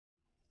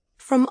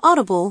From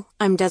Audible,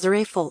 I'm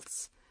Desiree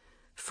Foltz.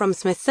 From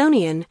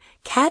Smithsonian,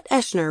 Kat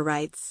Eschner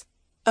writes,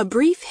 A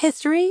Brief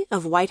History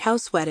of White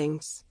House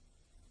Weddings.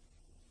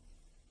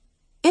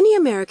 Any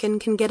American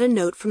can get a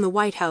note from the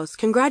White House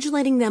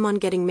congratulating them on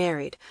getting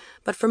married,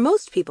 but for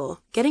most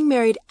people, getting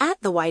married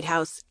at the White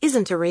House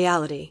isn't a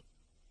reality.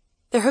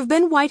 There have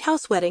been White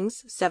House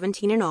weddings,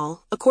 17 in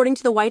all, according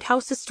to the White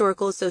House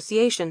Historical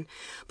Association,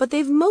 but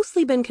they've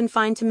mostly been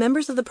confined to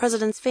members of the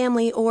president's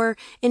family or,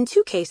 in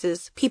 2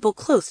 cases, people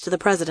close to the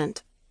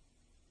president.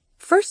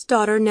 First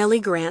daughter Nellie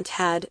Grant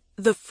had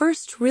the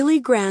first really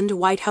grand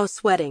White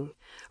House wedding,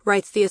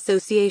 writes the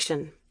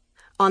association,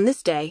 on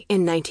this day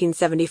in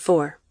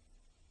 1974.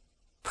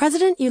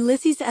 President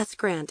Ulysses S.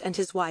 Grant and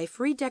his wife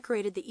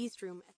redecorated the East Room